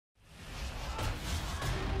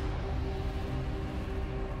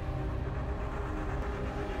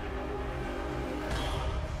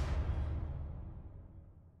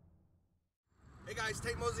guys,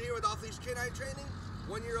 Tate Mosley here with Off-Leash Canine Training.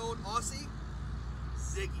 1-year-old Aussie,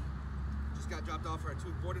 Ziggy. Just got dropped off for our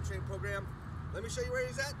 2-week board and train program. Let me show you where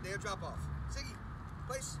he's at. Day of drop off. Ziggy,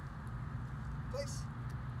 place, place,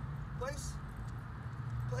 place,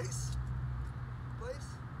 place, place,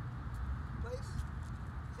 place.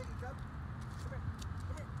 Ziggy, come. Come here,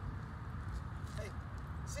 come here. Hey,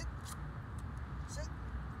 sit, sit.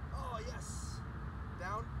 Oh, yes.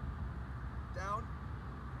 Down, down,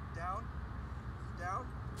 down, down.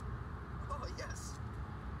 Oh, yes.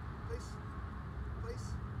 Place, place,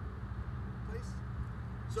 place.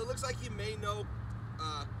 So it looks like he may know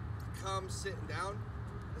come, sit, and down.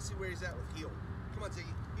 Let's see where he's at with heel. Come on, Ziggy.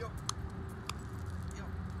 Heel. Heel.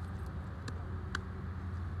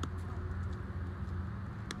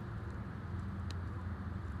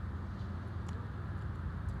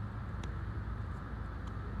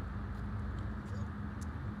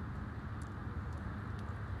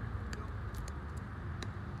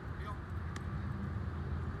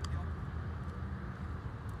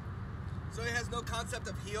 So he has no concept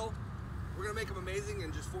of heel. We're gonna make him amazing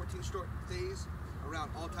in just 14 short days around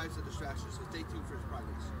all types of distractions. So stay tuned for his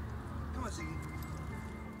progress. Come on, Ziggy.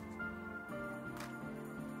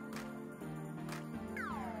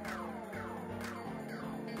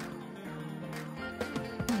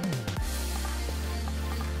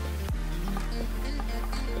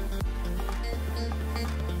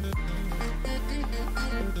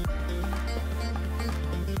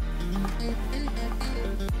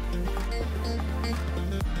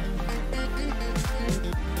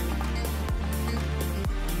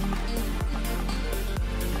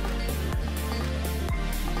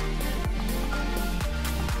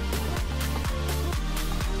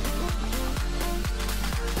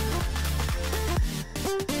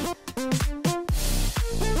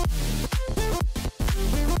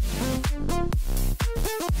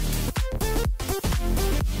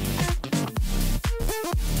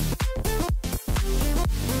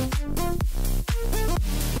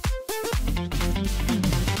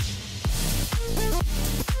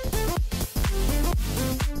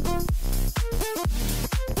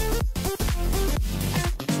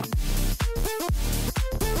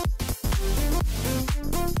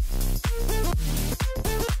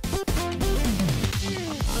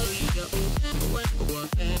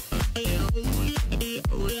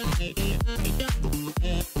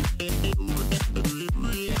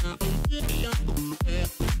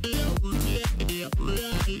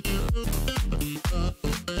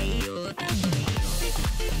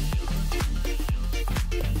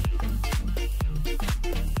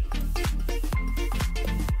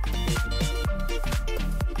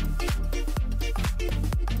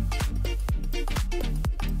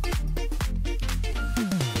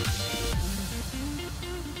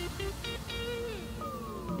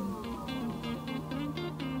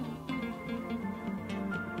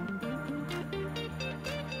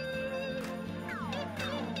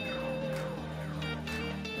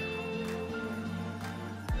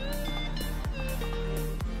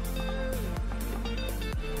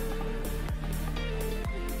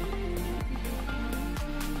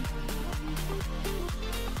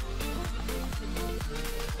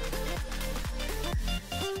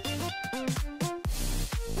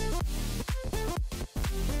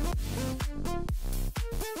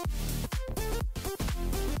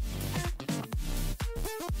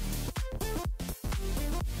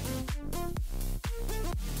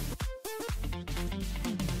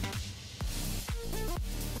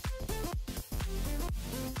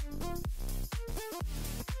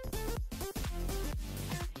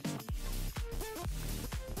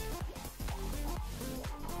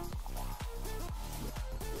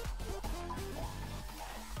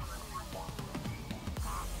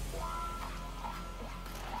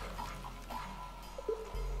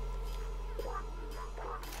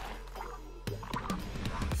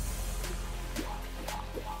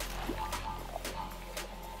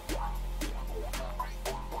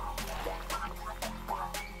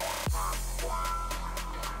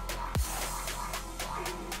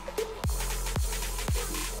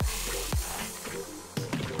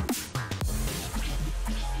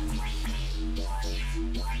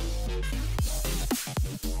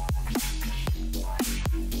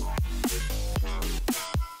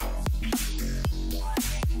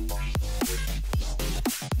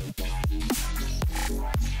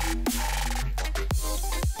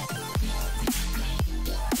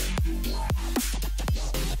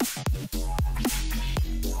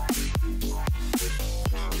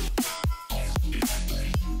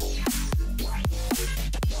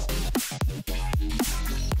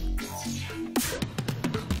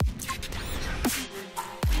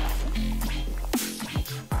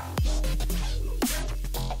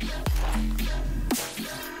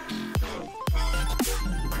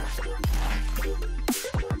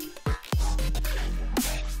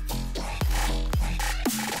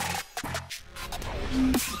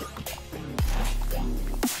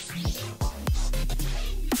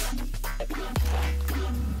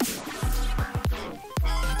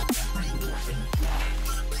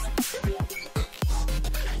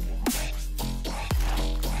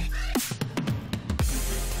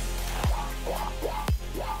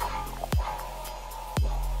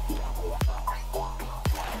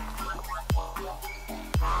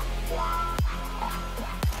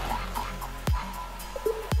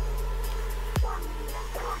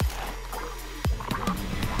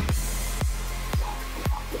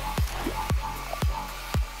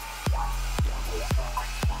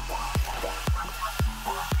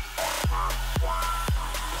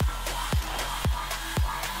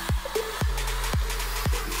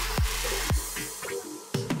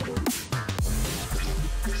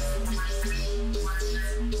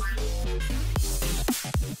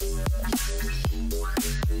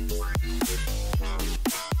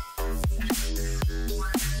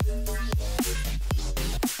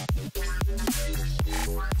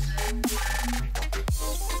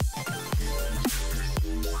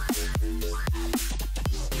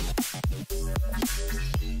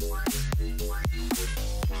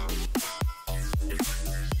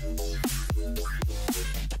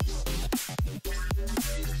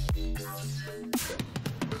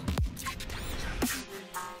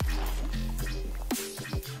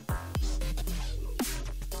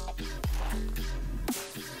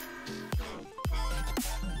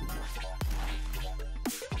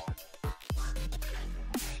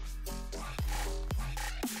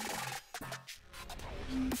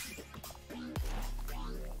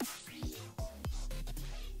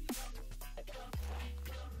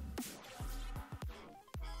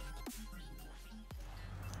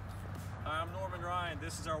 Hi, I'm Norman Ryan.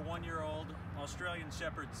 This is our 1-year-old Australian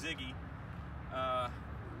Shepherd Ziggy.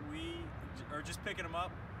 We are just picking him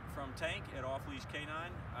up from Tank at Off Leash K9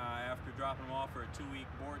 after dropping him off for a 2-week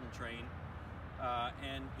board and train.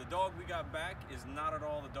 And the dog we got back is not at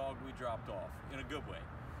all the dog we dropped off, in a good way.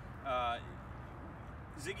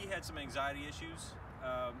 Ziggy had some anxiety issues,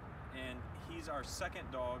 and he's our second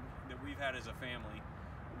dog that we've had as a family.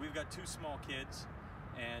 We've got 2 small kids,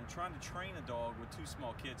 and trying to train a dog with 2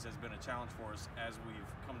 small kids has been a challenge for us, as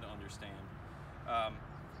we've come to understand.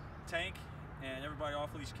 Tank and everybody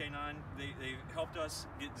off Leash K9, they helped us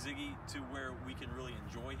get Ziggy to where we can really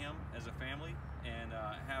enjoy him as a family and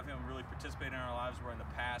have him really participate in our lives, where in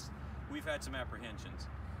the past we've had some apprehensions.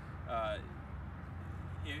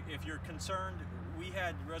 If you're concerned, we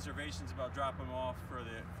had reservations about dropping him off for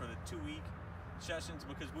the 2-week sessions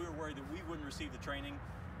because we were worried that we wouldn't receive the training.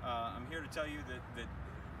 I'm here to tell you that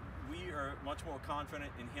we are much more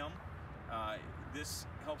confident in him. This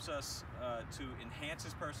helps us to enhance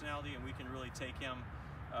his personality, and we can really take him.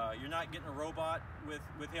 You're not getting a robot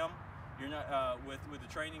with him. You're not with the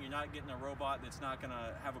training. You're not getting a robot that's not going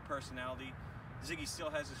to have a personality. Ziggy still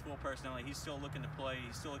has his full personality. He's still looking to play.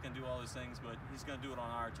 He's still looking to do all those things, but he's going to do it on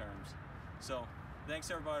our terms. So thanks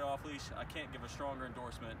everybody off leash. I can't give a stronger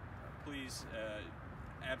endorsement. Please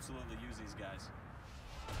absolutely use these guys.